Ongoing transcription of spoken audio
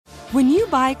When you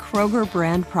buy Kroger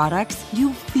brand products,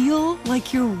 you feel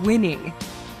like you're winning.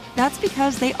 That's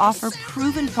because they offer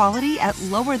proven quality at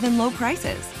lower than low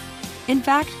prices. In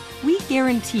fact, we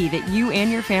guarantee that you and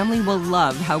your family will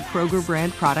love how Kroger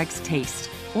brand products taste,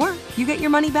 or you get your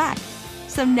money back.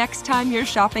 So next time you're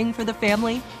shopping for the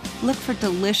family, look for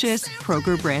delicious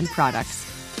Kroger brand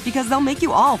products, because they'll make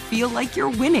you all feel like you're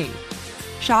winning.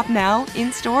 Shop now,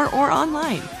 in-store, or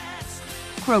online.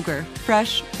 Kroger,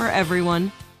 fresh for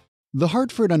everyone. The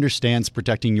Hartford understands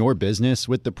protecting your business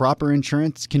with the proper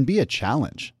insurance can be a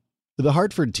challenge. The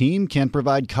Hartford team can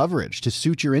provide coverage to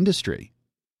suit your industry.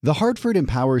 The Hartford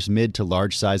empowers mid to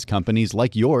large size companies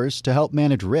like yours to help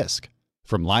manage risk,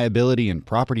 from liability and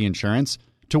property insurance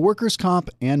to workers' comp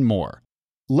and more.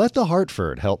 Let The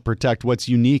Hartford help protect what's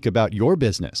unique about your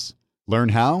business. Learn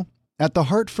how at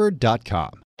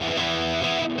thehartford.com.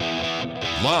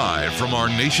 Live from our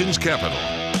nation's capital,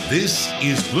 this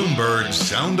is Bloomberg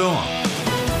Sound On.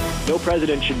 No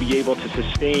president should be able to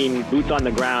sustain boots on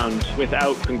the ground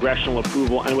without congressional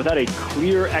approval and without a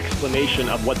clear explanation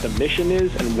of what the mission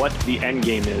is and what the end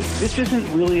game is. This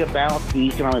isn't really about the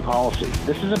economic policy.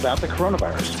 This is about the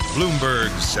coronavirus. Bloomberg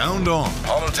Sound On.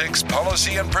 Politics,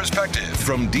 policy, and perspective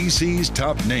from D.C.'s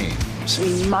top names.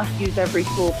 We must use every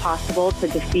tool possible to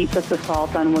defeat this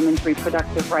assault on women's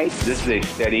reproductive rights. This is a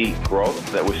steady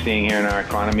growth that we're seeing here in our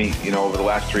economy, over the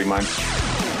last 3 months.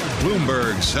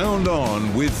 Bloomberg Sound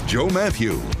On with Joe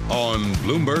Matthew on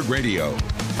Bloomberg Radio.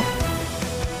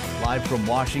 Live from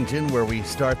Washington, where we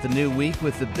start the new week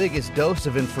with the biggest dose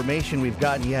of information we've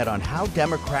gotten yet on how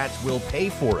Democrats will pay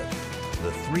for it.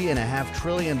 The $3.5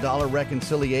 trillion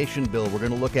reconciliation bill. We're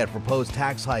going to look at proposed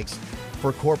tax hikes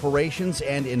for corporations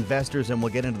and investors, and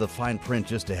we'll get into the fine print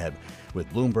just ahead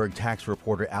with Bloomberg tax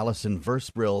reporter Allison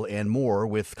Versbrill and more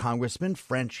with Congressman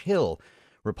French Hill,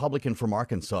 Republican from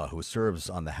Arkansas, who serves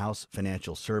on the House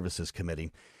Financial Services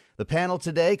Committee. The panel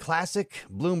today, classic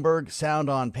Bloomberg Sound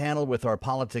On panel with our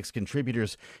politics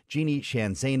contributors Jeannie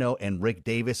Sheehan Zaino and Rick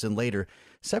Davis, and later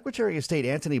Secretary of State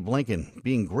Antony Blinken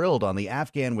being grilled on the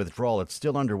Afghan withdrawal. It's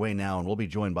still underway now, and we'll be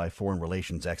joined by foreign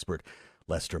relations expert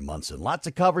Lester Munson. Lots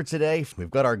to cover today. We've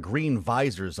got our green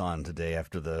visors on today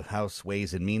after the House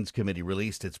Ways and Means Committee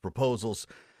released its proposals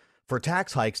for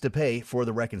tax hikes to pay for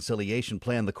the reconciliation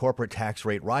plan. The corporate tax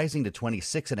rate rising to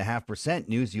 26.5%.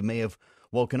 News you may have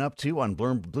woken up to on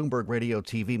Bloomberg Radio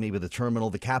TV, maybe the terminal.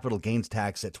 The capital gains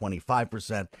tax at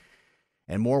 25%.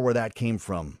 And more where that came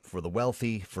from for the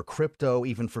wealthy, for crypto,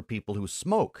 even for people who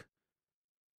smoke.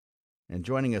 And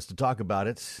joining us to talk about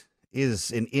it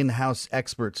is an in-house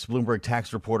expert, Bloomberg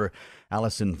tax reporter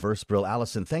Allison Versbrill.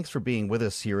 Allison, thanks for being with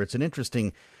us here. It's an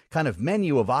interesting kind of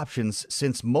menu of options,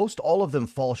 since most all of them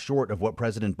fall short of what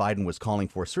President Biden was calling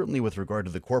for, certainly with regard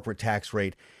to the corporate tax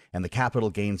rate and the capital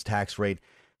gains tax rate.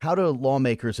 How do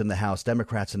lawmakers in the House,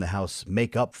 Democrats in the House,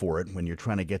 make up for it when you're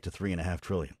trying to get to $3.5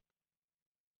 trillion?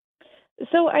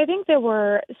 So I think there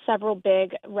were several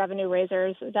big revenue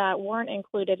raisers that weren't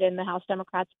included in the House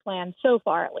Democrats' plan so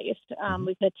far, at least.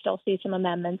 We could still see some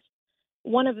amendments.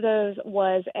 One of those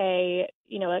was a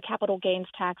capital gains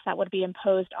tax that would be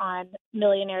imposed on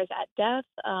millionaires at death,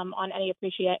 on any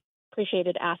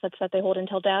appreciated assets that they hold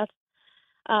until death.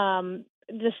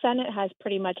 The Senate has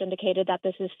pretty much indicated that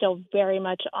this is still very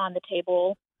much on the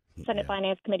table. Senate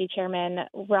Finance Committee Chairman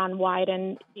Ron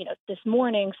Wyden, this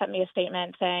morning sent me a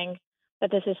statement saying that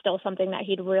this is still something that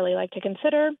he'd really like to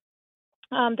consider.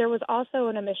 There was also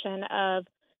an omission of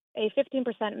a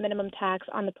 15% minimum tax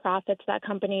on the profits that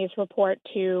companies report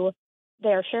to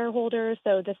their shareholders.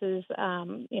 So this is,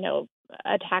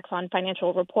 a tax on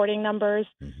financial reporting numbers.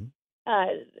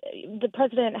 The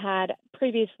president had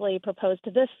previously proposed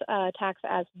this tax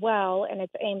as well, and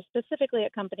it's aimed specifically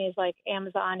at companies like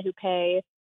Amazon, who pay,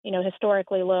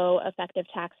 historically low effective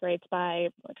tax rates by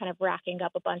kind of racking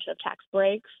up a bunch of tax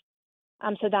breaks.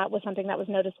 So that was something that was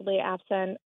noticeably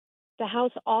absent. The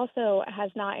House also has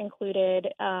not included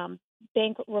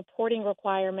bank reporting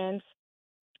requirements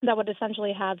that would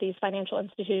essentially have these financial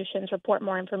institutions report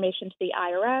more information to the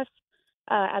IRS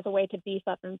as a way to beef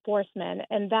up enforcement.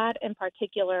 And that in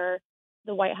particular,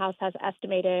 the White House has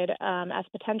estimated as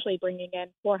potentially bringing in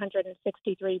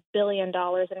 $463 billion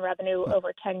in revenue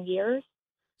over 10 years.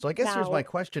 So I guess here's my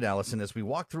question, Allison, as we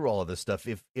walk through all of this stuff.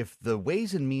 If the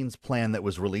Ways and Means plan that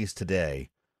was released today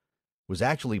was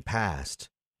actually passed,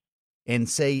 and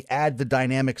say add the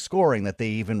dynamic scoring that they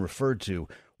even referred to,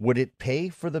 would it pay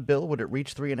for the bill? Would it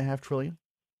reach $3.5 trillion?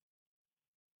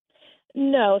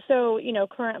 No. So,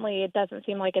 currently it doesn't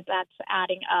seem like that's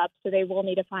adding up. So they will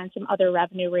need to find some other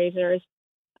revenue raisers.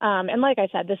 And like I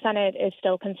said, the Senate is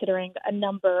still considering a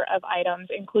number of items,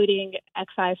 including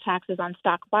excise taxes on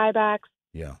stock buybacks,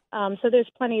 Yeah. So there's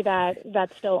plenty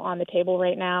that's still on the table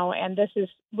right now, and this is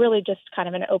really just kind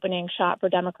of an opening shot for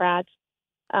Democrats.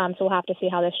 So we'll have to see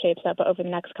how this shapes up over the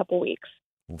next couple weeks.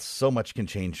 Well, so much can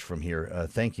change from here.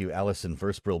 Thank you, Allison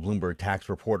Versprille, Bloomberg tax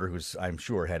reporter, who's, I'm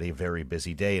sure, had a very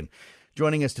busy day. And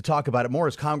joining us to talk about it more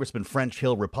is Congressman French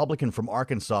Hill, Republican from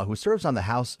Arkansas, who serves on the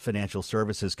House Financial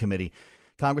Services Committee.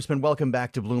 Congressman, welcome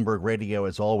back to Bloomberg Radio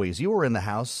as always. You were in the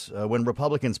House when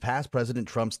Republicans passed President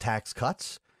Trump's tax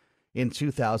cuts in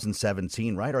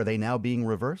 2017, right? Are they now being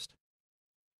reversed?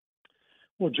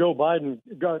 Well, Joe,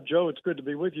 it's good to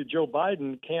be with you. Joe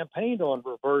Biden campaigned on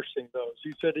reversing those.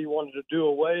 He said he wanted to do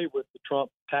away with the Trump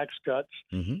tax cuts.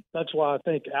 Mm-hmm. That's why I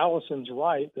think Allison's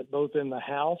right that both in the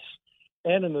House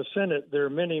and in the Senate, there are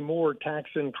many more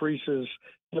tax increases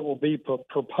that will be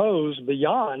proposed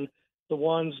beyond the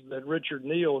ones that Richard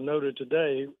Neal noted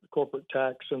today, the corporate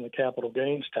tax and the capital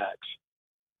gains tax.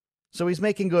 So he's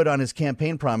making good on his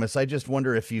campaign promise. I just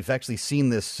wonder if you've actually seen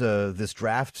this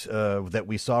draft that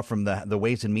we saw from the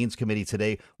Ways and Means Committee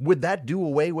today. Would that do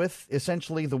away with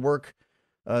essentially the work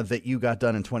that you got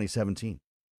done in 2017?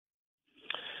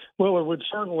 Well, it would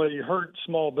certainly hurt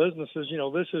small businesses. You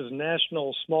know, this is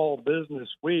National Small Business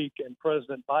Week, and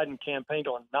President Biden campaigned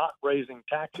on not raising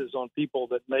taxes on people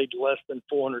that made less than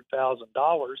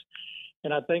 $400,000.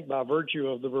 And I think by virtue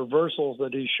of the reversals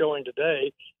that he's showing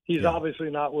today, he's obviously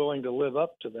not willing to live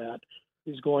up to that.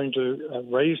 He's going to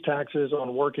raise taxes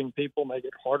on working people, make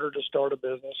it harder to start a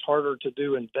business, harder to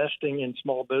do investing in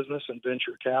small business and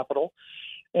venture capital,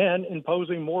 and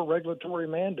imposing more regulatory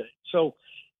mandates. So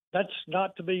that's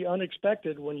not to be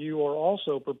unexpected when you are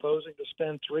also proposing to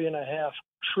spend $3.5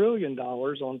 trillion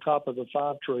on top of the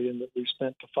 $5 trillion that we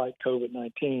spent to fight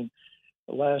COVID-19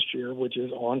 last year, which is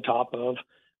on top of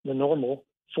the normal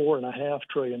 $4.5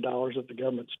 trillion that the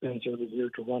government spends every year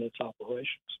to run its operations.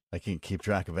 I can't keep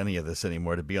track of any of this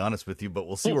anymore, to be honest with you, but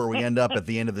we'll see where we end up at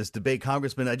the end of this debate.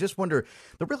 Congressman, I just wonder,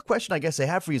 the real question I guess I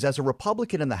have for you is, as a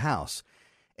Republican in the House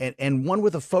and one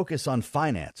with a focus on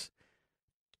finance,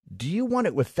 do you want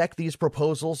to affect these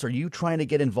proposals? Are you trying to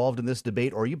get involved in this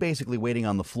debate, or are you basically waiting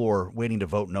on the floor, waiting to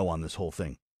vote no on this whole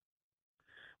thing?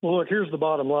 Well, look, here's the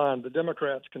bottom line. The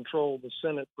Democrats control the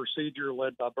Senate procedure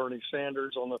led by Bernie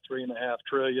Sanders on the $3.5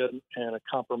 trillion and a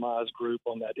compromise group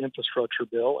on that infrastructure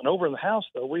bill. And over in the House,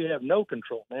 though, we have no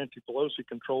control. Nancy Pelosi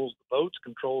controls the votes,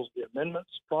 controls the amendments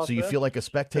process. So you feel like a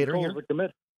spectator here? The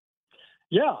committee.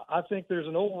 Yeah, I think there's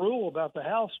an old rule about the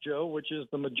House, Joe, which is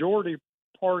the majority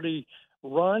party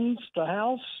runs the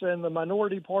House and the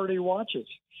minority party watches.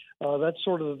 That's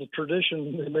sort of the tradition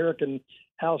in the American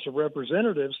House of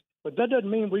Representatives. But that doesn't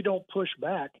mean we don't push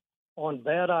back on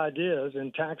bad ideas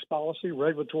in tax policy,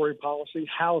 regulatory policy,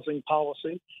 housing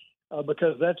policy,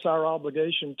 because that's our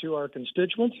obligation to our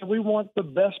constituents. And we want the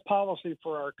best policy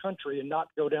for our country and not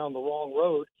go down the wrong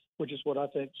road, which is what I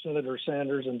think Senator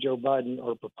Sanders and Joe Biden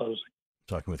are proposing.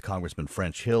 Talking with Congressman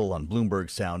French Hill on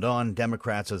Bloomberg Sound On.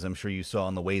 Democrats, as I'm sure you saw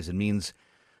on the Ways and Means,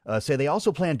 say they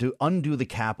also plan to undo the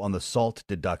cap on the SALT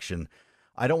deduction.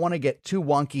 I don't want to get too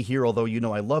wonky here, although, you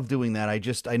know, I love doing that.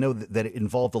 I know that it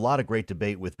involved a lot of great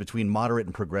debate between moderate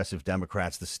and progressive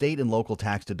Democrats. The state and local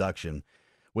tax deduction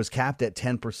was capped at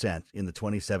 10% in the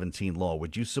 2017 law.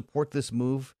 Would you support this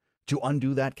move to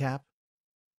undo that cap?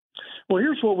 Well,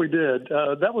 here's what we did.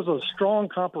 That was a strong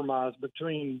compromise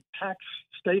between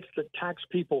states that tax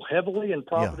people heavily in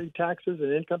property taxes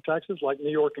and income taxes, like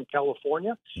New York and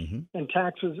California, and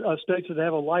states that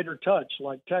have a lighter touch,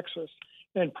 like Texas.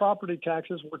 And property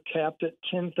taxes were capped at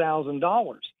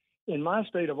 $10,000. In my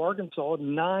state of Arkansas,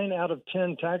 9 out of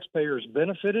 10 taxpayers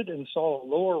benefited and saw a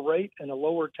lower rate and a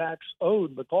lower tax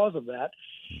owed because of that.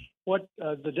 What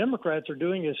the Democrats are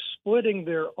doing is splitting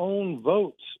their own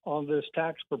votes on this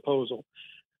tax proposal.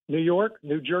 New York,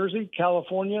 New Jersey,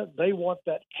 California, they want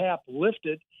that cap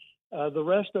lifted. The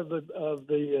rest of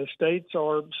the states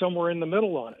are somewhere in the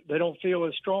middle on it. They don't feel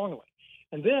as strongly.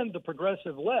 And then the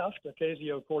progressive left,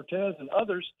 Ocasio-Cortez and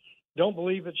others, don't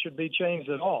believe it should be changed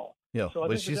at all. Yeah, so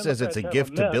but she says it's a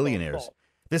gift to billionaires.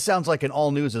 This sounds like an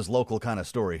all news is local kind of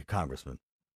story, Congressman.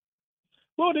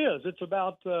 Well, it is. It's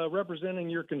about representing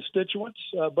your constituents,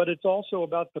 but it's also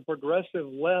about the progressive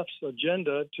left's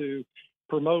agenda to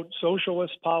promote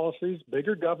socialist policies,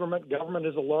 bigger government. Government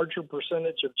is a larger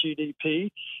percentage of GDP,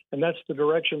 and that's the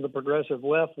direction the progressive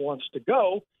left wants to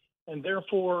go. And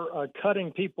therefore,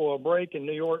 cutting people a break in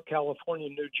New York, California,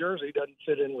 and New Jersey doesn't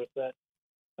fit in with that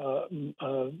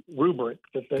rubric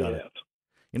that they have.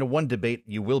 You know, one debate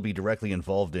you will be directly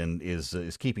involved in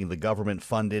is keeping the government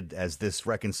funded as this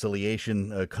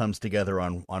reconciliation comes together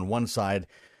on one side.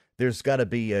 There's got to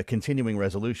be a continuing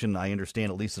resolution. I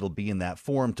understand at least it'll be in that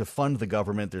form to fund the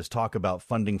government. There's talk about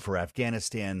funding for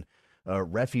Afghanistan,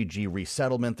 refugee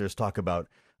resettlement. There's talk about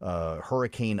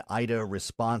Hurricane Ida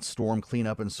response, storm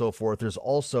cleanup, and so forth. There's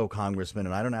also, Congressman,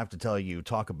 and I don't have to tell you,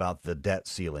 talk about the debt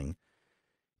ceiling.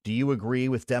 Do you agree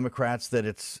with Democrats that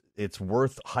it's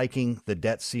worth hiking the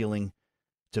debt ceiling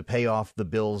to pay off the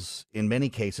bills, in many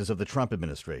cases, of the Trump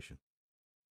administration?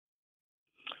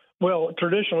 Well,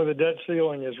 traditionally, the debt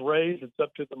ceiling is raised. It's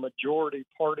up to the majority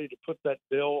party to put that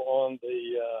bill on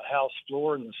the House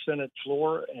floor and the Senate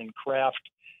floor and craft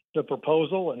the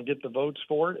proposal and get the votes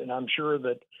for it. And I'm sure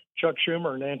that Chuck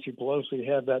Schumer and Nancy Pelosi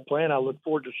have that plan. I look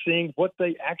forward to seeing what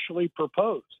they actually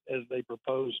propose as they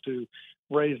propose to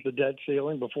raise the debt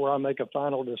ceiling before I make a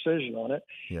final decision on it.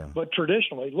 Yeah. But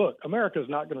traditionally, look, America's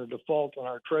not going to default on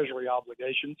our Treasury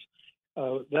obligations.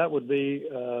 That would be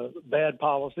bad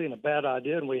policy and a bad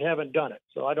idea, and we haven't done it.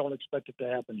 So I don't expect it to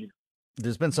happen here.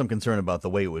 There's been some concern about the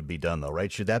way it would be done, though, right?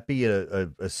 Should that be a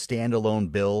standalone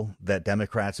bill that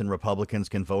Democrats and Republicans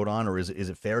can vote on, or is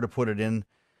it fair to put it in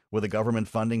with a government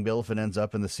funding bill if it ends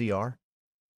up in the CR?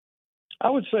 I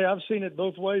would say I've seen it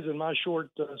both ways in my short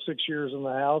 6 years in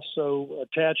the House. So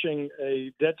attaching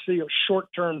a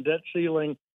short-term debt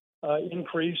ceiling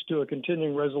increase to a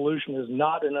continuing resolution is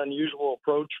not an unusual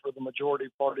approach for the majority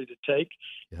party to take.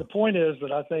 Yeah. The point is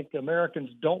that I think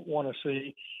Americans don't want to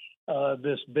see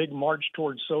this big march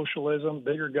towards socialism,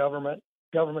 bigger government.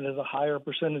 Government is a higher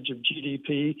percentage of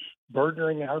GDP,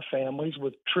 burdening our families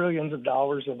with trillions of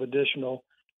dollars of additional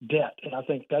debt. And I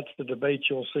think that's the debate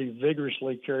you'll see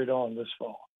vigorously carried on this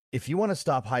fall. If you want to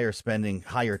stop higher spending,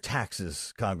 higher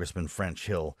taxes, Congressman French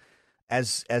Hill,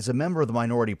 as a member of the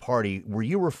minority party, were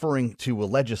you referring to a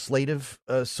legislative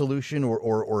solution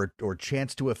or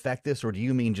chance to affect this, or do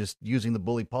you mean just using the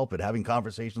bully pulpit, having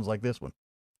conversations like this one?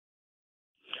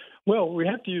 Well, we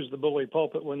have to use the bully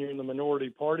pulpit when you're in the minority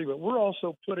party, but we're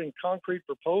also putting concrete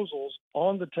proposals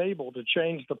on the table to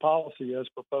change the policy as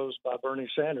proposed by Bernie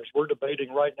Sanders. We're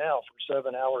debating right now for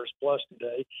 7 hours plus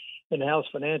today in the House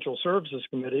Financial Services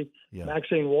Committee,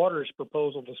 Maxine Waters'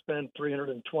 proposal to spend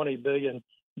 $320 billion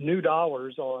new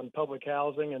dollars on public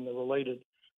housing and the related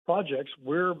projects.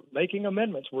 We're making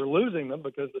amendments. We're losing them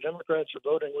because the Democrats are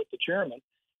voting with the chairman.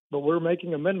 But we're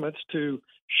making amendments to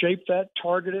shape that,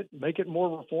 target it, make it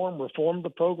more reform the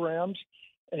programs,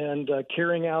 and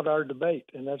carrying out our debate.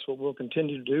 And that's what we'll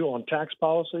continue to do on tax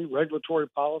policy, regulatory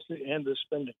policy, and this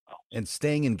spending policy. And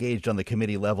staying engaged on the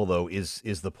committee level, though, is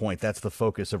the point. That's the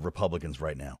focus of Republicans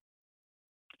right now.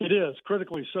 It is,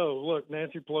 critically so. Look,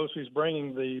 Nancy Pelosi is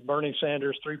bringing the Bernie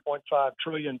Sanders $3.5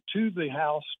 trillion to the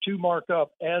House to mark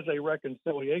up as a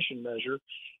reconciliation measure.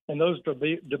 And those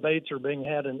debates are being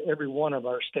had in every one of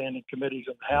our standing committees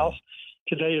in the House.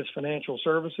 Today is Financial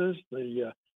Services.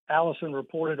 Allison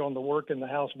reported on the work in the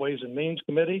House Ways and Means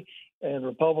Committee, and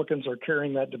Republicans are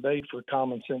carrying that debate for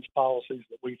common sense policies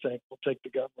that we think will take the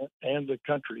government and the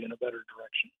country in a better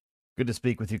direction. Good to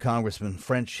speak with you, Congressman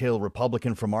French Hill,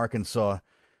 Republican from Arkansas,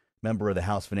 member of the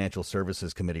House Financial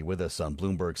Services Committee, with us on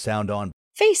Bloomberg Sound On.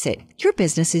 Face it, your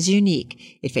business is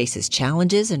unique. It faces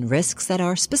challenges and risks that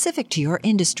are specific to your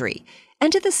industry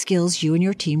and to the skills you and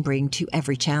your team bring to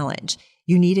every challenge.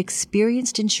 You need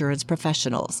experienced insurance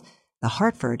professionals. The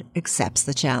Hartford accepts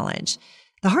the challenge.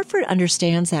 The Hartford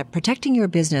understands that protecting your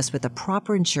business with the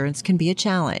proper insurance can be a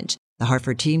challenge. The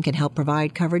Hartford team can help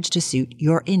provide coverage to suit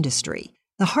your industry.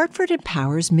 The Hartford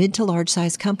empowers mid to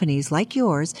large-size companies like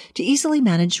yours to easily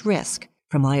manage risk,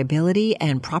 from liability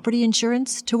and property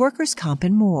insurance to workers' comp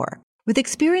and more. With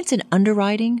experience in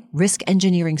underwriting, risk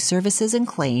engineering services, and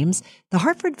claims, The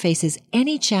Hartford faces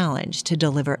any challenge to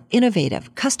deliver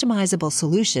innovative, customizable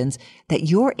solutions that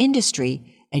your industry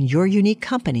and your unique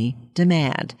company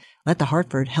demand. Let The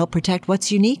Hartford help protect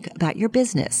what's unique about your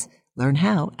business. Learn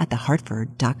how at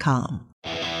thehartford.com.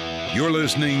 You're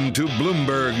listening to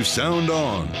Bloomberg Sound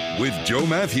On with Joe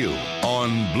Matthew on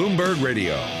Bloomberg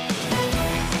Radio.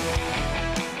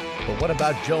 But what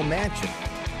about Joe Manchin?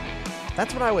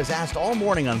 That's what I was asked all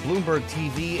morning on Bloomberg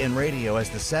TV and radio as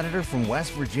the senator from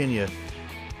West Virginia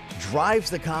drives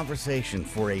the conversation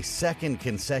for a second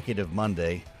consecutive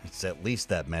Monday. It's at least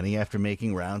that many after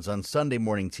making rounds on Sunday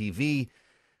morning TV,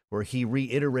 where he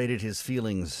reiterated his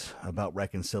feelings about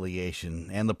reconciliation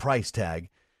and the price tag.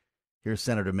 Here's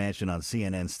Senator Manchin on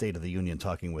CNN State of the Union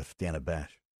talking with Dana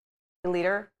Bash.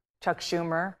 Leader Chuck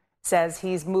Schumer says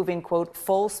he's moving, quote,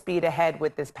 full speed ahead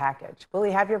with this package. Will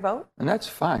he have your vote? And that's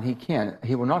fine. He can.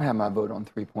 He will not have my vote on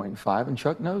 3.5, and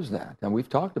Chuck knows that. And we've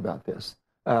talked about this.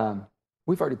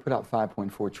 We've already put out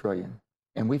 $5.4 trillion,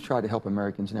 and we've tried to help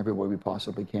Americans in every way we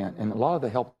possibly can. And a lot of the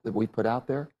help that we put out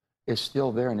there is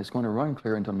still there, and it's going to run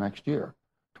clear until next year,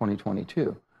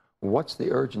 2022. What's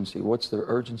the urgency? What's the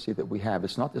urgency that we have?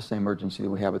 It's not the same urgency that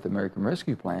we have with the American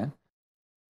Rescue Plan.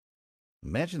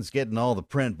 Manchin's getting all the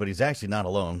print, but he's actually not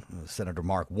alone. Senator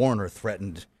Mark Warner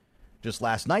threatened just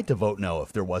last night to vote no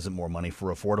if there wasn't more money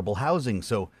for affordable housing.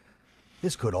 So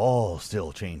this could all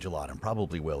still change a lot, and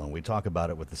probably will. And we talk about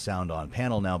it with the Sound On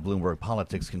panel now. Bloomberg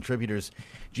Politics contributors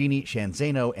Jeannie Sheehan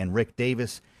Zaino and Rick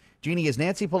Davis. Jeannie, is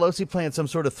Nancy Pelosi playing some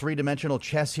sort of three-dimensional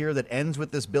chess here that ends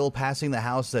with this bill passing the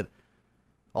House that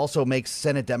also makes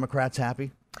Senate Democrats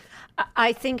happy?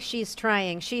 I think she's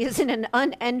trying. She is in an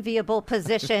unenviable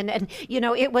position. And,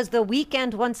 it was the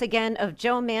weekend once again of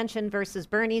Joe Manchin versus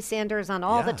Bernie Sanders on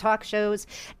all the talk shows.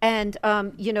 And,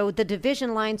 the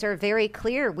division lines are very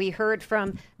clear. We heard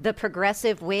from the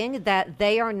progressive wing that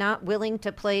they are not willing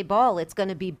to play ball. It's going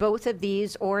to be both of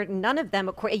these or none of them,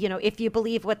 if you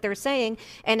believe what they're saying.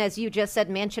 And as you just said,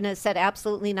 Manchin has said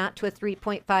absolutely not to a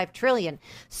 $3.5 trillion.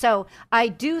 So I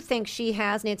do think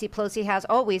Nancy Pelosi has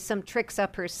always some tricks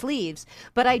up her sleeve.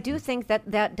 But I do think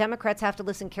that Democrats have to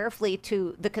listen carefully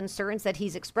to the concerns that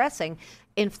he's expressing.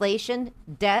 Inflation,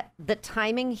 debt, the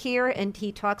timing here. And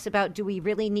he talks about, do we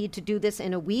really need to do this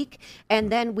in a week?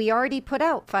 And then we already put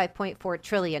out $5.4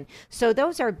 trillion. So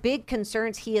those are big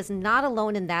concerns. He is not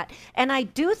alone in that. And I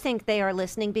do think they are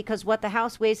listening, because what the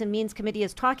House Ways and Means Committee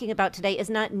is talking about today is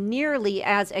not nearly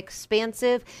as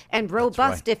expansive and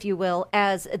robust, if you will,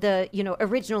 as the,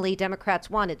 originally Democrats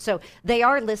wanted. So they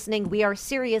are listening. We are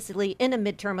seriously in a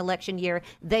midterm election year.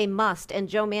 They must. And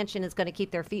Joe Manchin is going to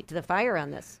keep their feet to the fire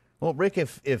on this. Well, Rick,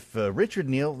 if Richard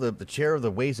Neal, the chair of the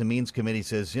Ways and Means Committee,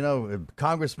 says,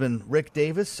 Congressman Rick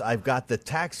Davis, I've got the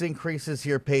tax increases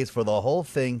here, pays for the whole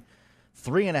thing,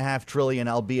 $3.5 trillion,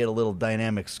 albeit a little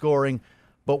dynamic scoring.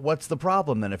 But what's the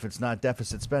problem then if it's not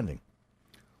deficit spending?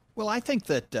 Well, I think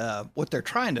that what they're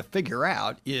trying to figure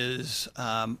out is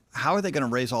how are they going to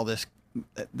raise all this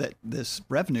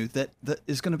revenue that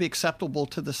is going to be acceptable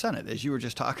to the Senate, as you were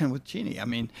just talking with Jeannie. I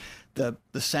mean, the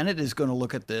Senate is going to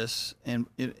look at this and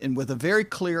with a very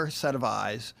clear set of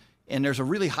eyes. And there's a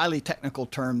really highly technical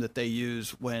term that they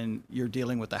use when you're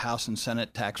dealing with the House and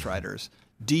Senate tax writers,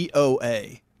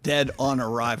 DOA, dead on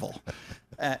arrival.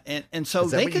 And so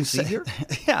they can say here?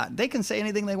 Yeah, they can say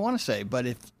anything they want to say. But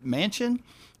if Manchin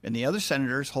and the other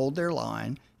senators hold their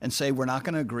line and say we're not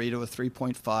going to agree to a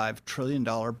 $3.5 trillion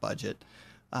budget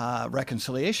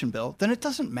reconciliation bill, then it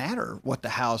doesn't matter what the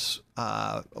House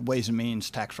Ways and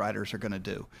Means tax writers are going to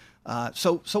do.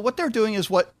 So what they're doing is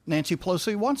what Nancy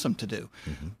Pelosi wants them to do.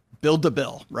 Mm-hmm. Build the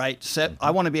bill, right?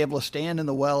 I want to be able to stand in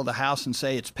the well of the House and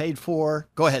say it's paid for.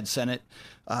 Go ahead, Senate.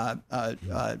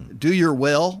 Do your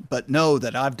will, but know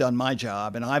that I've done my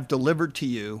job and I've delivered to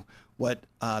you what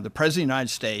the President of the United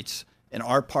States and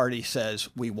our party says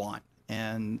we want.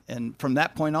 And from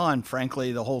that point on,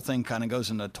 frankly, the whole thing kind of goes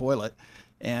in the toilet,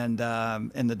 and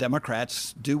the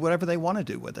Democrats do whatever they want to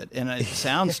do with it. And it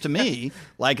sounds to me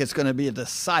like it's going to be a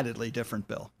decidedly different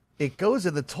bill. It goes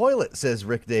in the toilet, says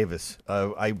Rick Davis.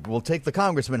 I will take the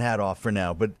congressman hat off for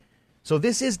now. But so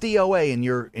this is DOA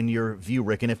in your view,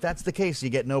 Rick. And if that's the case, you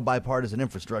get no bipartisan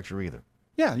infrastructure either.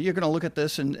 Yeah, you're going to look at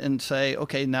this and say,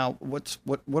 okay, now what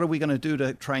are we going to do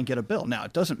to try and get a bill? Now,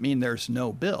 it doesn't mean there's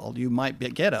no bill. You might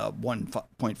get a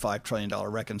 $1.5 trillion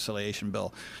reconciliation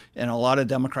bill. And a lot of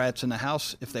Democrats in the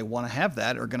House, if they want to have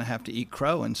that, are going to have to eat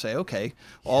crow and say, okay,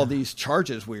 all these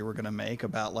charges we were going to make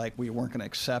about like we weren't going to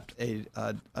accept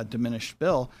a diminished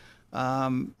bill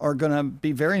are going to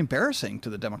be very embarrassing to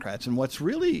the Democrats. And what's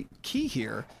really key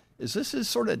here is this is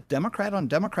sort of Democrat on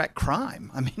Democrat crime.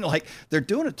 I mean, like they're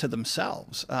doing it to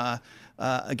themselves.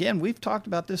 Again, we've talked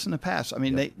about this in the past. I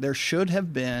mean, there should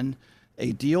have been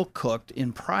a deal cooked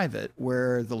in private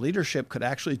where the leadership could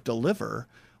actually deliver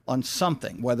on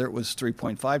something, whether it was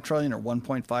 $3.5 trillion or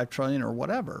 $1.5 trillion or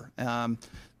whatever. And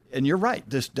you're right.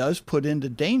 This does put into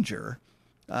danger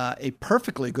a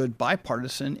perfectly good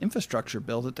bipartisan infrastructure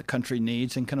bill that the country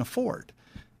needs and can afford.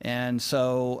 And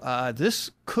so this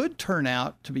could turn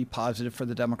out to be positive for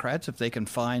the Democrats if they can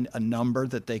find a number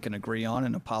that they can agree on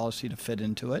and a policy to fit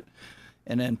into it,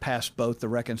 and then pass both the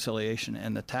reconciliation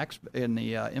and the tax and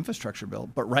the infrastructure bill.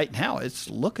 But right now, it's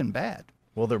looking bad.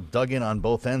 Well, they're dug in on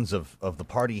both ends of the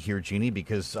party here, Jeannie,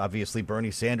 because obviously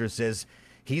Bernie Sanders says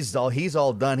he's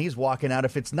all done. He's walking out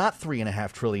if it's not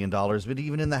 $3.5 trillion. But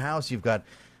even in the House, you've got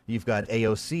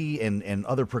AOC and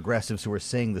other progressives who are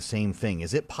saying the same thing.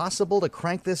 Is it possible to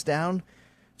crank this down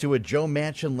to a Joe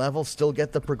Manchin level, still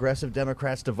get the progressive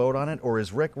Democrats to vote on it? Or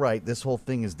is Rick right, this whole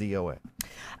thing is DOA?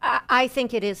 I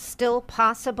think it is still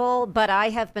possible, but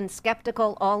I have been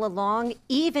skeptical all along.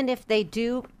 Even if they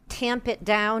do tamp it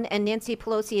down, and Nancy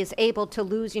Pelosi is able to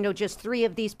lose, just 3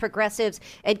 of these progressives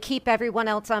and keep everyone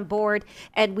else on board,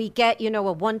 and we get, a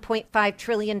 $1.5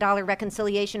 trillion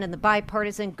reconciliation and the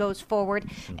bipartisan goes forward.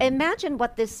 Imagine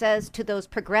what this says to those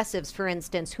progressives, for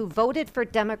instance, who voted for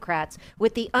Democrats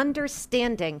with the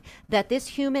understanding that this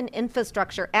human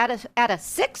infrastructure at a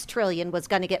 $6 trillion was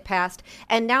going to get passed,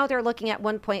 and now they're looking at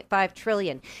 $1.5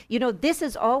 trillion. This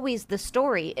is always the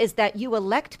story, is that you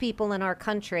elect people in our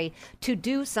country to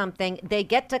do something, they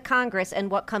get to Congress,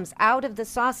 and what comes out of the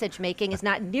sausage making is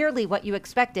not nearly what you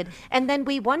expected, and then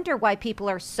we wonder why people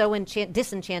are so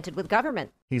disenchanted with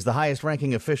government. He's the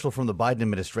highest-ranking official from the Biden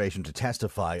administration to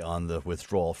testify on the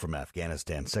withdrawal from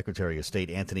Afghanistan. Secretary of State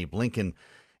Antony Blinken,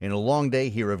 in a long day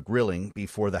here of grilling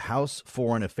before the House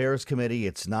Foreign Affairs Committee.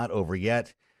 It's not over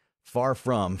yet. Far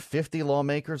from 50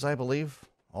 lawmakers, I believe,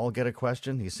 all get a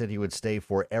question. He said he would stay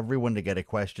for everyone to get a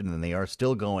question, and they are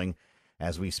still going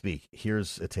as we speak.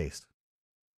 Here's a taste.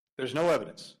 There's no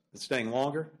evidence that staying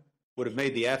longer would have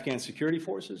made the Afghan security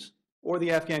forces or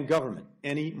the Afghan government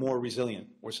any more resilient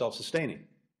or self-sustaining.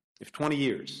 If 20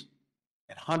 years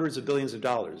and hundreds of billions of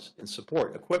dollars in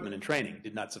support, equipment, and training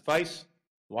did not suffice,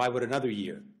 why would another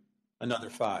year, another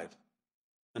 5,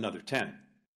 another 10?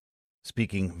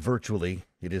 Speaking virtually,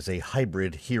 it is a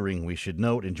hybrid hearing, we should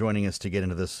note, and joining us to get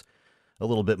into this a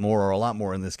little bit more, or a lot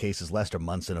more in this case, is Lester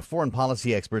Munson, a foreign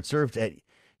policy expert, served at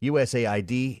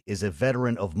USAID, is a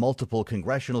veteran of multiple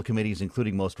congressional committees,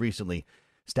 including most recently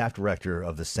staff director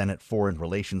of the Senate Foreign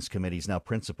Relations Committee. He's now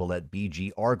principal at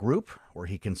BGR Group, where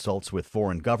he consults with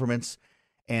foreign governments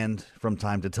and, from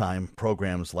time to time,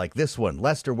 programs like this one.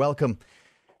 Lester, welcome.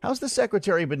 How's the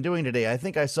secretary been doing today? I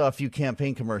think I saw a few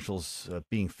campaign commercials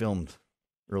being filmed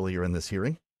earlier in this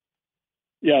hearing.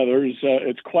 Yeah,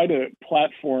 it's quite a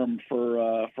platform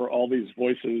for all these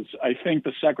voices. I think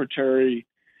the secretary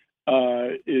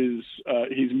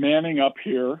he's manning up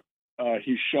here.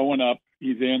 He's showing up.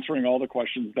 He's answering all the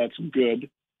questions. That's good.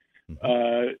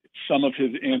 Some of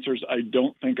his answers I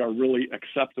don't think are really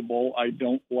acceptable. I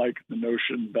don't like the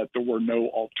notion that there were no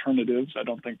alternatives. I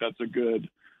don't think that's a good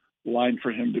line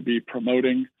for him to be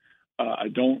promoting. I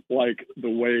don't like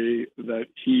the way that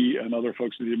he and other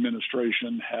folks in the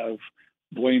administration have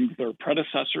blamed their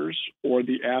predecessors or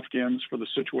the Afghans for the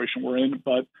situation we're in.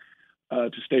 But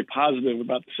to stay positive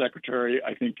about the secretary,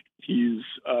 I think he's,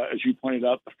 as you pointed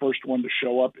out, the first one to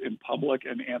show up in public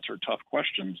and answer tough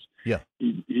questions. Yeah.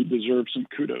 He deserves some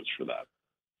kudos for that.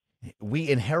 We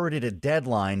inherited a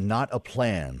deadline, not a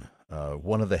plan.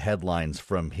 One of the headlines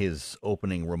from his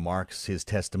opening remarks, his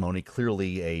testimony,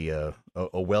 clearly a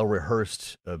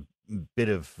well-rehearsed bit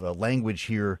of language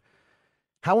here.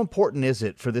 How important is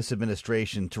it for this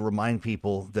administration to remind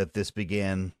people that this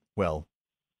began,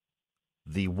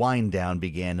 the wind down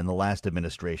began in the last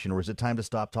administration, or is it time to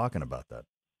stop talking about that?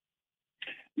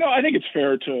 No, I think it's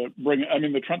fair to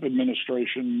the Trump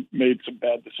administration made some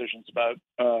bad decisions about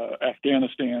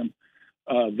Afghanistan.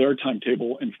 Their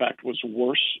timetable, in fact, was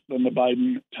worse than the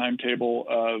Biden timetable.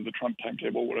 The Trump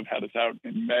timetable would have had us out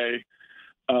in May.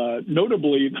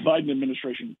 Notably, the Biden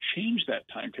administration changed that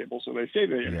timetable. So they say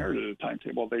they inherited a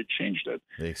timetable. They changed it.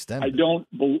 They extended. I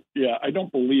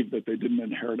don't believe that they didn't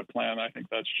inherit a plan. I think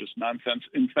that's just nonsense.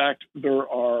 In fact, there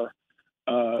are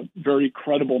very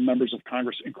credible members of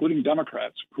Congress, including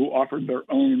Democrats, who offered their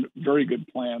own very good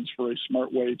plans for a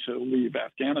smart way to leave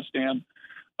Afghanistan.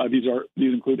 These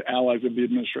include allies of the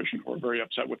administration who are very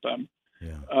upset with them.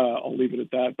 I'll leave it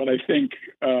at that. But I think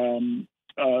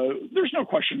there's no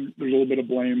question there's a little bit of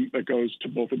blame that goes to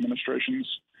both administrations.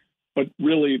 But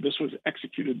really, this was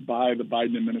executed by the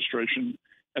Biden administration.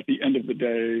 At the end of the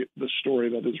day, the story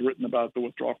that is written about the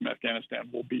withdrawal from Afghanistan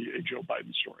will be a Joe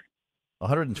Biden story.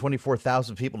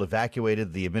 124,000 people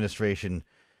evacuated. The administration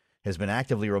has been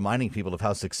actively reminding people of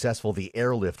how successful the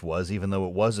airlift was, even though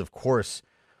it was, of course,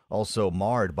 also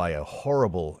marred by a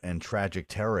horrible and tragic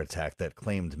terror attack that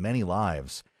claimed many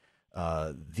lives.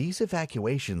 These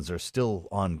evacuations are still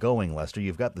ongoing, Lester.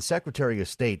 You've got the Secretary of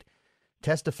State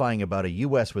testifying about a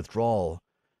U.S. withdrawal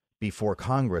before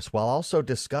Congress while also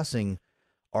discussing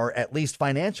our at least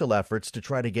financial efforts to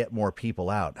try to get more people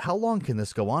out. How long can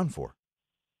this go on for?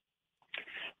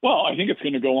 Well, I think it's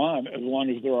going to go on as long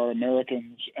as there are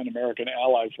Americans and American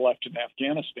allies left in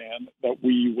Afghanistan that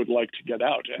we would like to get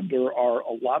out. And there are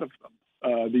a lot of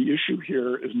them. The issue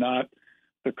here is not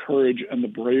the courage and the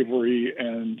bravery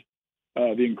and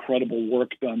the incredible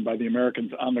work done by the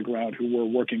Americans on the ground who were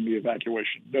working the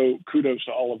evacuation. No, kudos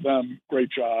to all of them. Great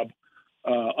job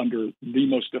under the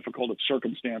most difficult of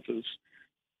circumstances.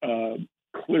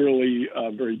 Clearly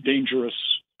a very dangerous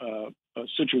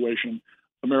situation.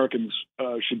 Americans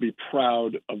should be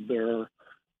proud of their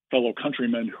fellow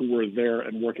countrymen who were there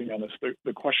and working on this.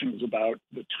 The question is about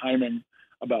the timing,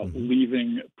 about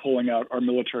pulling out our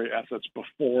military assets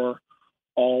before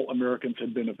all Americans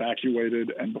had been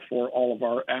evacuated and before all of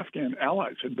our Afghan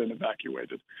allies had been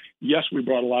evacuated. Yes, we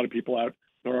brought a lot of people out.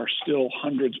 There are still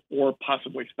hundreds or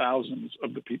possibly thousands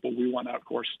of the people we want out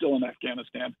who are still in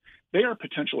Afghanistan. They are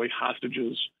potentially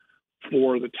hostages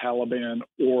for the Taliban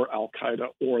or Al-Qaeda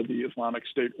or the Islamic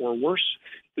State or worse.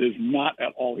 It is not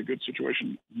at all a good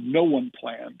situation. No one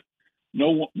planned.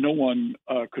 No one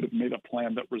could have made a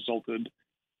plan that resulted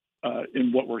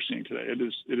in what we're seeing today. It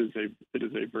is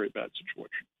a very bad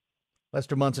situation.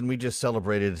 Lester Munson, we just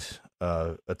celebrated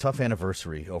a tough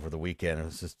anniversary over the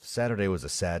weekend. Saturday was a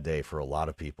sad day for a lot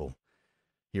of people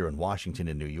here in Washington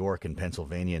and New York and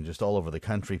Pennsylvania and just all over the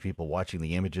country. People watching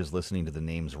the images, listening to the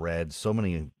names read. So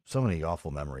many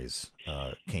awful memories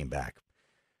came back.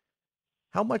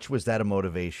 How much was that a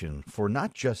motivation for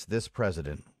not just this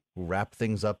president, who wrapped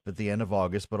things up at the end of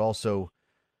August, but also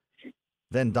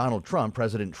then Donald Trump,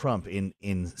 President Trump, in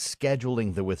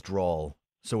scheduling the withdrawal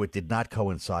so it did not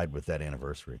coincide with that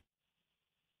anniversary?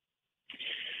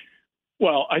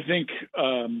 Well, I think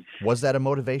was that a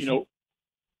motivation?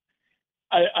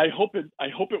 I hope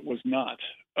it was not.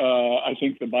 I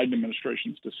think the Biden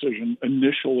administration's decision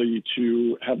initially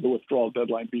to have the withdrawal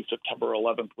deadline be September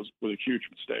 11th was a huge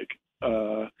mistake.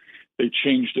 They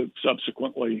changed it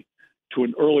subsequently to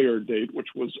an earlier date, which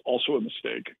was also a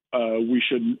mistake. We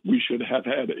should have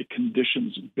had a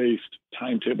conditions-based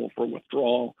timetable for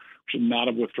withdrawal. We should not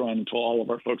have withdrawn until all of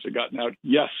our folks had gotten out.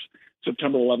 Yes,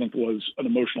 September 11th was an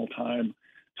emotional time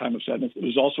of sadness. It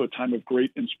was also a time of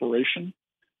great inspiration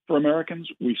for Americans.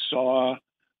 We saw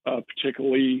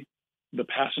particularly the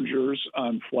passengers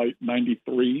on Flight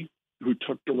 93 who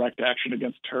took direct action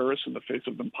against terrorists in the face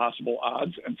of impossible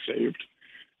odds and saved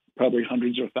probably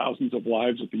hundreds or thousands of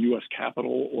lives at the U.S.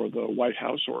 Capitol or the White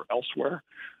House or elsewhere.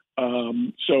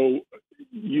 So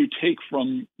you take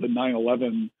from the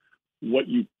 9/11 what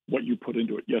you put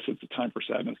into it. Yes, it's a time for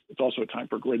sadness. It's also a time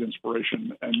for great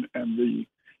inspiration. And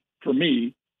for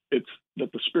me, it's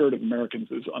that the spirit of Americans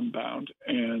is unbound,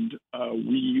 and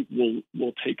we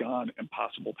will take on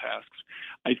impossible tasks.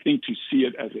 I think to see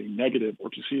it as a negative or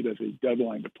to see it as a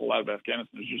deadline to pull out of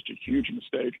Afghanistan is just a huge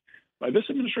mistake by this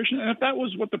administration. And if that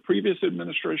was what the previous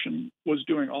administration was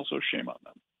doing, also shame on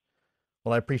them.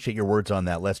 Well, I appreciate your words on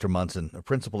that. Lester Munson, a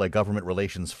principal at government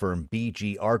relations firm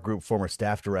BGR Group, former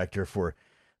staff director for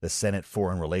the Senate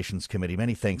Foreign Relations Committee.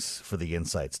 Many thanks for the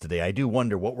insights today. I do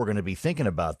wonder what we're going to be thinking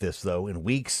about this, though, in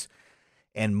weeks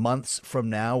and months from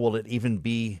now. Will it even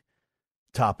be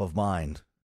top of mind?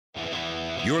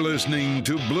 You're listening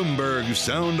to Bloomberg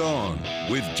Sound On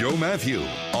with Joe Matthew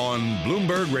on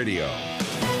Bloomberg Radio.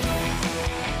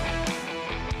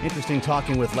 Interesting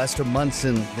talking with Lester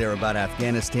Munson there about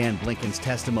Afghanistan, Blinken's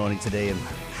testimony today, and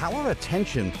how our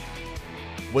attention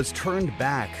was turned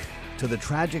back to the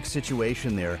tragic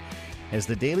situation there as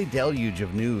the daily deluge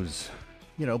of news,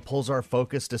 pulls our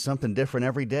focus to something different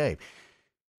every day.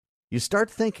 You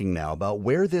start thinking now about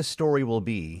where this story will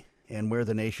be and where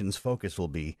the nation's focus will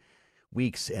be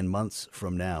weeks and months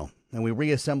from now. And we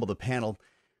reassemble the panel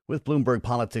with Bloomberg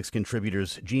Politics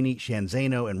contributors Jeannie Sheehan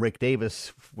Zaino and Rick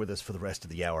Davis with us for the rest of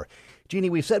the hour. Jeannie,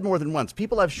 we've said more than once,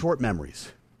 people have short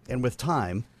memories. And with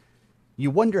time,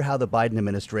 you wonder how the Biden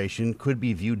administration could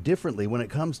be viewed differently when it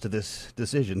comes to this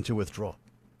decision to withdraw.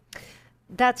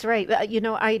 That's right.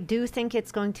 I do think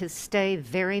it's going to stay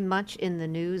very much in the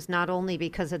news, not only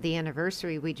because of the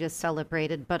anniversary we just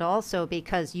celebrated, but also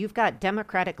because you've got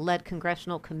Democratic-led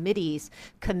congressional committees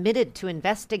committed to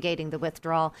investigating the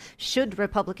withdrawal. Should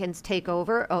Republicans take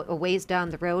over a ways down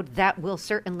the road, that will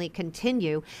certainly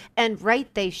continue. And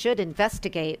they should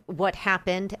investigate what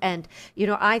happened. And,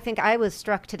 I think I was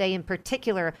struck today in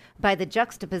particular by the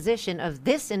juxtaposition of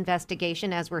this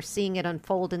investigation as we're seeing it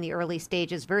unfold in the early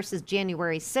stages versus January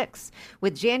 6th.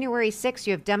 With January 6th,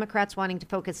 you have Democrats wanting to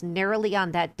focus narrowly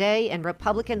on that day and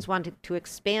Republicans wanting to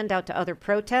expand out to other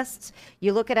protests.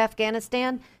 You look at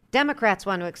Afghanistan, Democrats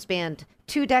want to expand.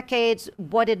 2 decades,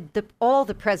 what did all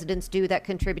the presidents do that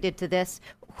contributed to this?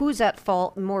 Who's at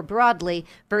fault more broadly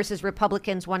versus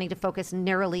Republicans wanting to focus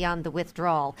narrowly on the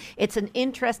withdrawal? It's an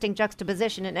interesting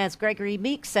juxtaposition. And as Gregory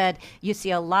Meek said, you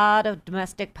see a lot of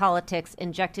domestic politics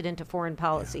injected into foreign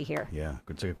policy here. Yeah,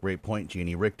 it's a great point,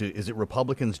 Jeannie. Rick, is it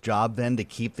Republicans' job then to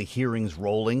keep the hearings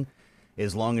rolling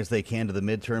as long as they can to the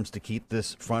midterms to keep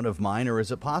this front of mind? Or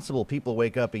is it possible people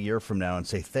wake up a year from now and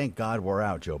say, thank God we're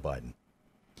out, Joe Biden?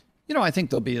 I think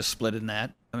there'll be a split in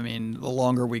that. I mean, the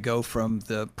longer we go from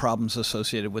the problems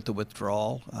associated with the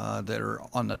withdrawal that are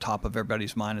on the top of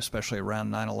everybody's mind, especially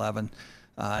around 9/11,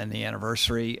 and the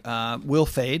anniversary will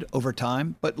fade over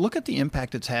time. But look at the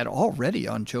impact it's had already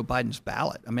on Joe Biden's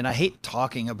ballot. I mean, I hate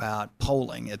talking about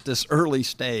polling at this early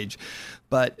stage,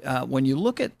 but when you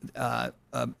look at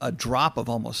a drop of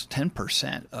almost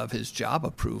 10% of his job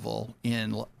approval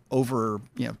in over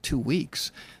 2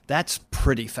 weeks, that's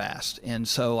pretty fast. And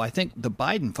so I think the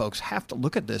Biden folks have to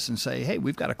look at this and say, hey,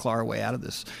 we've got to claw our way out of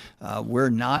this. We're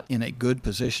not in a good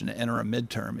position to enter a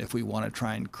midterm if we want to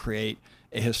try and create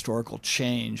a historical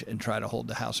change and try to hold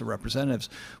the House of Representatives,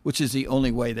 which is the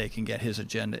only way they can get his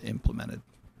agenda implemented.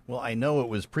 Well, I know it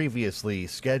was previously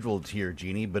scheduled here,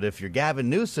 Jeannie, but if you're Gavin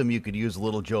Newsom, you could use a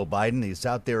little Joe Biden. He's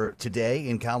out there today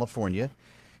in California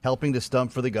helping to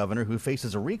stump for the governor who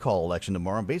faces a recall election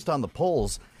tomorrow. And based on the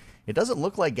polls, it doesn't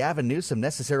look like Gavin Newsom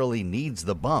necessarily needs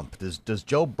the bump. Does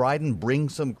Joe Biden bring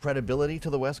some credibility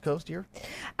to the West Coast here?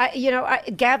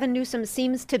 Gavin Newsom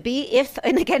seems to be,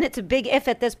 and again, it's a big if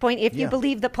at this point, if you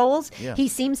believe the polls, he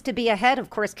seems to be ahead.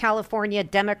 Of course, California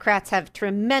Democrats have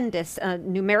tremendous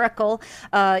numerical,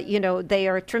 they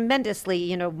are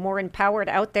tremendously, more empowered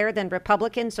out there than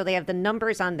Republicans, so they have the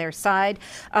numbers on their side.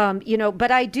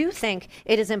 But I do think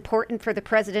it is important for the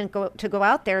president to go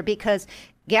out there because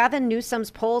Gavin Newsom's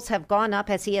polls have gone up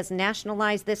as he has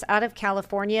nationalized this out of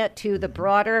California to the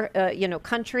broader,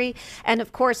 country. And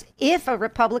of course, if a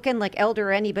Republican like Elder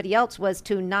or anybody else was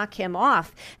to knock him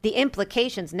off, the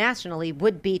implications nationally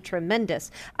would be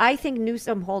tremendous. I think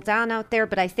Newsom holds on out there,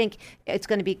 but I think it's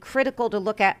going to be critical to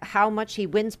look at how much he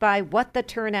wins by, what the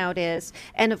turnout is.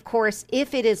 And of course,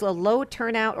 if it is a low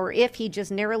turnout or if he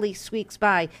just narrowly squeaks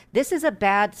by, this is a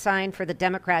bad sign for the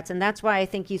Democrats. And that's why I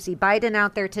think you see Biden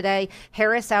out there today,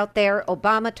 Harris out there,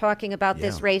 Obama talking about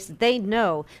this race. They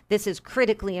know this is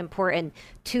critically important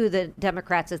to the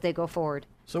Democrats as they go forward.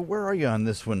 So where are you on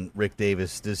this one, Rick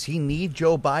Davis? Does he need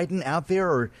Joe Biden out there,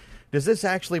 or does this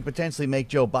actually potentially make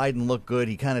Joe Biden look good?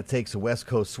 He kind of takes a West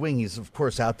Coast swing. He's, of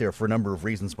course, out there for a number of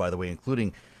reasons, by the way,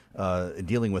 including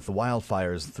dealing with the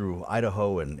wildfires through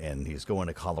Idaho, and he's going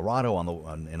to Colorado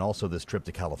and also this trip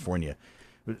to California.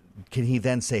 Can he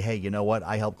then say, hey, you know what?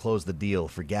 I helped close the deal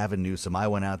for Gavin Newsom. I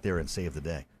went out there and saved the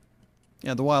day.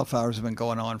 Yeah, the wildfires have been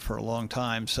going on for a long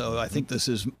time, so I think this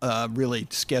is really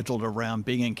scheduled around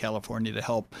being in California to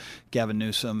help Gavin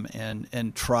Newsom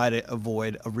and try to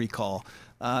avoid a recall.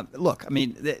 Look, I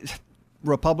mean,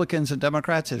 Republicans and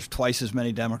Democrats, there's twice as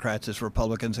many Democrats as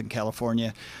Republicans in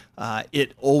California.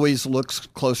 It always looks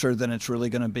closer than it's really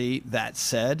going to be. That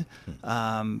said,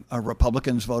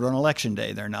 Republicans vote on Election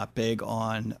Day. They're not big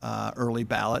on early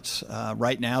ballots.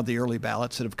 Right now, the early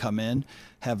ballots that have come in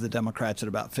have the Democrats at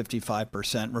about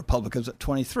 55%, Republicans at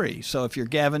 23%. So if you're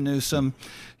Gavin Newsom,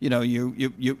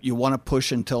 you want to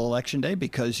push until Election Day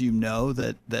because you know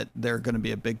that there are going to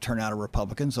be a big turnout of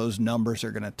Republicans. Those numbers are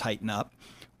going to tighten up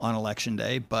on Election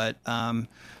Day. But,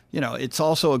 it's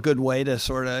also a good way to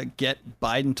sort of get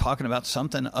Biden talking about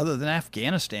something other than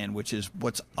Afghanistan, which is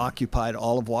what's occupied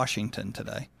all of Washington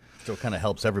today. So it kind of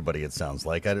helps everybody, it sounds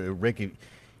like. Rick,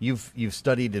 you've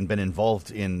studied and been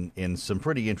involved in some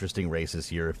pretty interesting races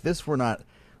here. If this were not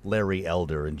Larry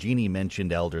Elder, and Jeannie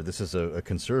mentioned Elder, this is a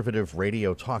conservative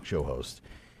radio talk show host.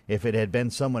 If it had been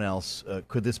someone else,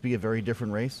 could this be a very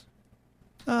different race?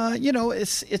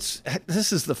 This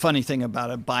is the funny thing about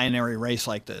a binary race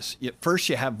like this. First,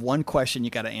 you have one question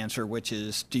you got to answer, which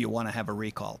is, do you want to have a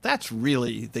recall? That's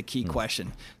really the key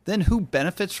question. Then who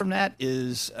benefits from that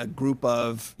is a group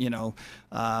of, 10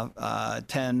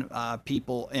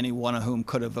 people, any one of whom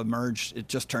could have emerged. It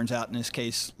just turns out in this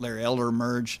case, Larry Elder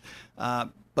emerged.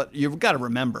 But you've got to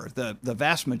remember the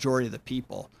vast majority of the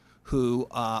people who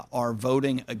are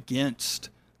voting against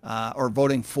or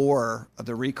voting for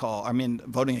the recall,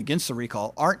 voting against the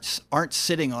recall, aren't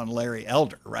sitting on Larry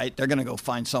Elder, right? They're going to go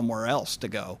find somewhere else to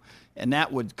go. And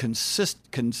that would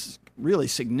really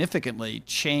significantly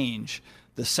change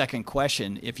the second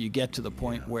question if you get to the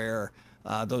point where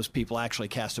those people actually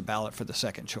cast a ballot for the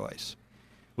second choice.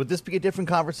 Would this be a different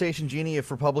conversation, Jeannie,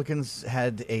 if Republicans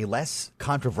had a less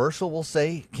controversial, we'll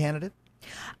say, candidate?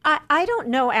 I don't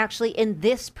know, actually, in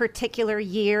this particular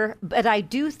year, but I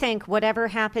do think whatever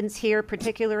happens here,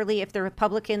 particularly if the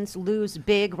Republicans lose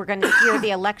big, we're going to hear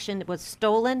the election was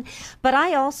stolen. But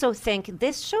I also think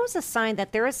this shows a sign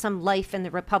that there is some life in the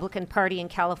Republican Party in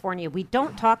California. We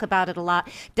don't talk about it a lot.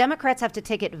 Democrats have to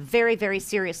take it very, very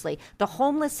seriously. The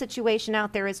homeless situation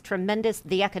out there is tremendous.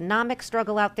 The economic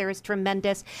struggle out there is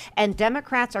tremendous. And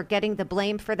Democrats are getting the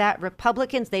blame for that.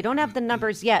 Republicans, they don't have the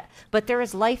numbers yet, but there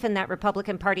is life in that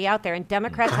Republican Party out there, and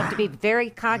Democrats have to be very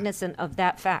cognizant of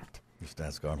that fact. Just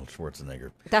ask Arnold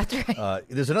Schwarzenegger. That's right.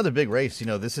 There's another big race.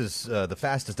 This is the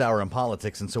fastest hour in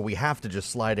politics, and so we have to just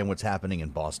slide in what's happening in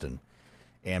Boston.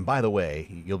 And by the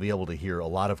way, you'll be able to hear a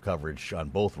lot of coverage on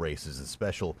both races, and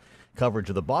special coverage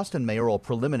of the Boston mayoral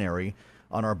preliminary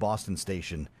on our Boston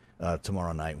station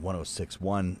tomorrow night,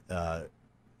 106.1.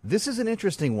 This is an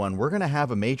interesting one. We're going to have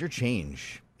a major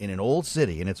change in an old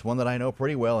city, and it's one that I know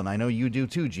pretty well, and I know you do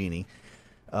too, Jeannie,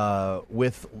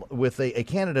 with a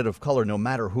candidate of color, no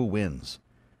matter who wins,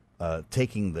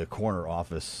 taking the corner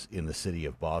office in the city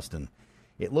of Boston.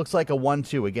 It looks like a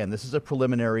 1-2. Again, this is a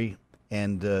preliminary,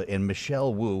 and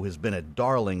Michelle Wu has been a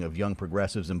darling of young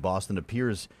progressives in Boston,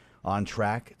 appears on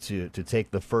track to take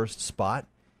the first spot.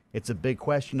 It's a big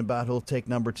question about who'll take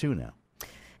number 2 now.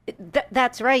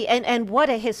 That's right. And what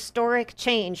a historic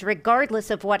change. Regardless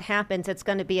of what happens, it's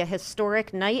going to be a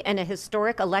historic night and a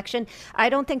historic election. I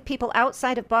don't think people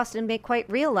outside of Boston may quite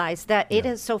realize that it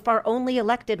has so far only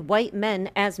elected white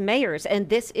men as mayors. And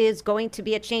this is going to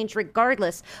be a change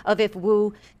regardless of if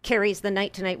Wu carries the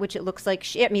night tonight, which it looks like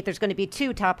there's going to be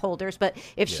 2 top holders. But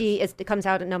if she comes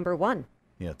out at number 1.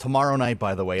 Yeah, tomorrow night,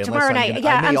 by the way. Tomorrow night.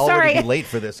 I may already sorry. be late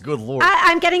for this. Good Lord.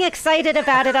 I'm getting excited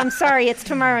about it. I'm sorry. It's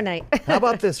tomorrow night. How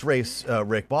about this race,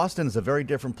 Rick? Boston is a very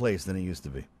different place than it used to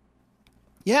be.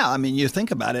 Yeah, I mean, you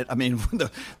think about it. I mean,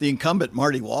 the incumbent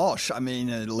Marty Walsh. I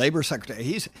mean, Labor Secretary.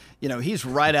 He's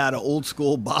right out of old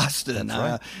school Boston.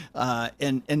 That's right.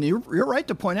 And you're right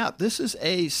to point out this is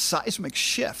a seismic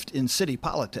shift in city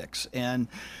politics, and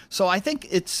so I think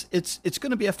it's going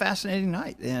to be a fascinating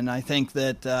night, and I think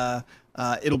that.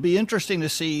 It'll be interesting to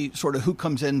see sort of who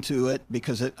comes into it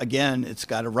because, it's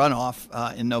got a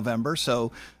runoff in November.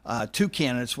 So 2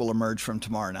 candidates will emerge from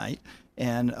tomorrow night.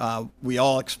 And we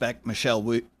all expect Michelle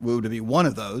Wu to be one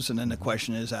of those. And then the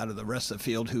question is, out of the rest of the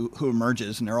field, who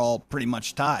emerges? And they're all pretty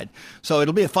much tied. So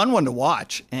it'll be a fun one to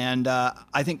watch. And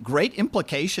I think great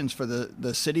implications for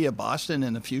the city of Boston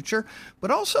in the future, but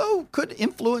also could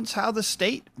influence how the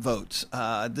state votes.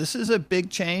 This is a big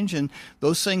change, and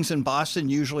those things in Boston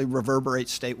usually reverberate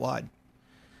statewide.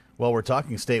 Well, we're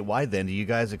talking statewide then. Do you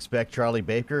guys expect Charlie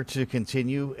Baker to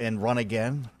continue and run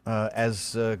again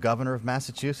as governor of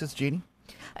Massachusetts, Jeannie?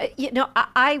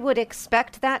 I would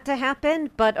expect that to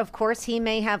happen, but of course he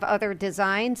may have other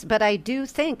designs. But I do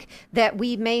think that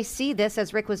we may see this,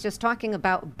 as Rick was just talking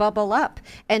about, bubble up.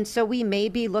 And so we may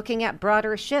be looking at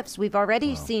broader shifts. We've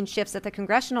already seen shifts at the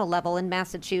congressional level in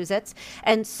Massachusetts.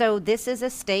 And so this is a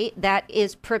state that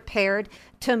is prepared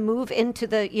to move into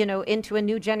into a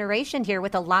new generation here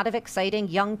with a lot of exciting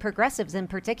young progressives in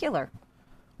particular.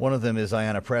 One of them is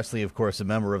Ayanna Pressley, of course, a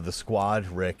member of the Squad,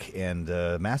 Rick. And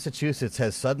Massachusetts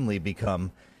has suddenly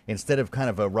become, instead of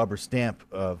kind of a rubber stamp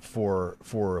for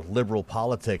liberal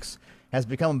politics, has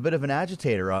become a bit of an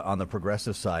agitator on the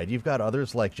progressive side. You've got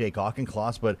others like Jake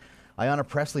Auchincloss, but Ayanna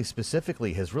Pressley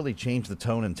specifically has really changed the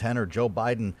tone and tenor. Joe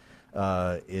Biden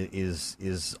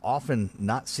is often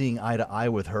not seeing eye to eye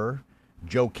with her.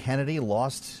 Joe Kennedy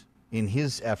lost in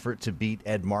his effort to beat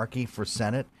Ed Markey for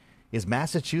Senate. Is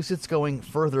Massachusetts going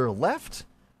further left,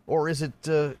 or is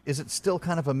it still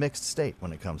kind of a mixed state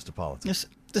when it comes to politics?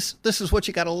 This is what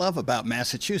you got to love about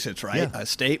Massachusetts, right? Yeah. A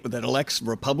state that elects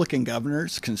Republican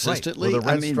governors consistently.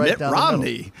 Right. Mitt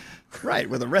Romney, right,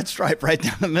 with a red stripe right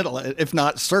down the middle, if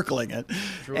not circling it.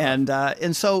 True.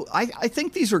 And so I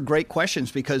think these are great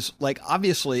questions because,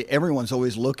 obviously everyone's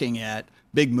always looking at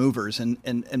big movers,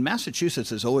 and Massachusetts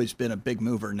has always been a big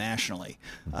mover nationally.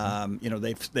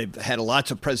 They've had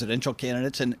lots of presidential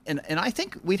candidates, and I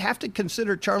think we'd have to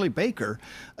consider Charlie Baker,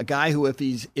 a guy who, if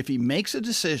he makes a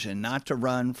decision not to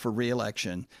run for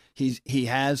re-election, he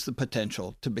has the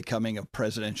potential to becoming a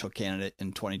presidential candidate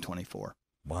in 2024.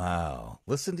 Wow,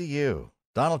 listen to you.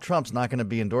 Donald Trump's not going to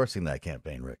be endorsing that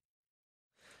campaign, Rick.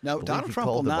 No, Donald Trump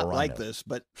will not like this,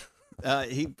 but.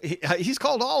 He's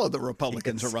called all of the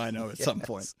Republicans a rhino at some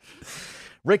point.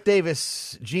 Rick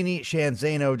Davis, Jeannie Sheehan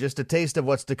Zaino, just a taste of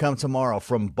what's to come tomorrow.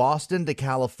 From Boston to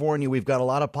California, we've got a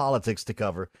lot of politics to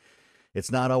cover.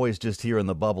 It's not always just here in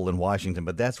the bubble in Washington,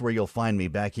 but that's where you'll find me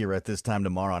back here at this time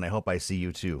tomorrow, and I hope I see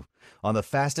you too. On the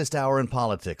fastest hour in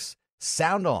politics,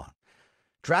 sound on.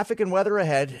 Traffic and weather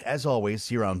ahead, as always,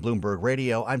 here on Bloomberg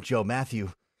Radio. I'm Joe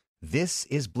Matthew. This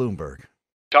is Bloomberg.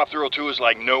 Top Thrill 2 is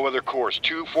like no other course.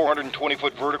 2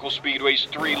 420-foot vertical speedways,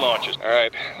 3 launches. All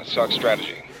right, let's talk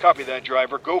strategy. Copy that,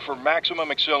 driver. Go for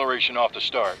maximum acceleration off the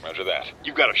start. Roger that.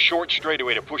 You've got a short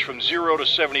straightaway to push from 0 to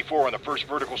 74 on the first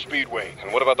vertical speedway.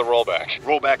 And what about the rollback?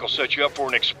 Rollback will set you up for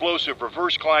an explosive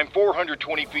reverse climb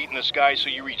 420 feet in the sky so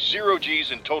you reach 0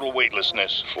 G's in total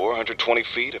weightlessness. 420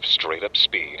 feet of straight-up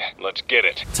speed. Let's get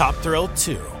it. Top Thrill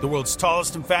 2, the world's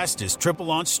tallest and fastest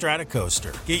triple-launch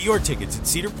stratocoaster. Get your tickets at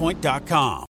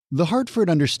cedarpoint.com. The Hartford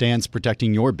understands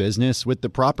protecting your business with the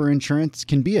proper insurance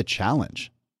can be a challenge.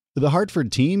 The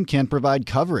Hartford team can provide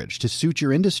coverage to suit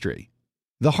your industry.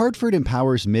 The Hartford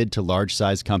empowers mid to large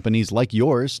size companies like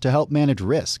yours to help manage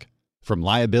risk, from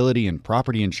liability and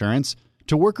property insurance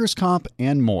to workers' comp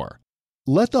and more.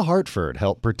 Let The Hartford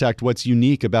help protect what's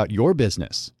unique about your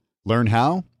business. Learn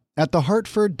how at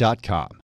thehartford.com.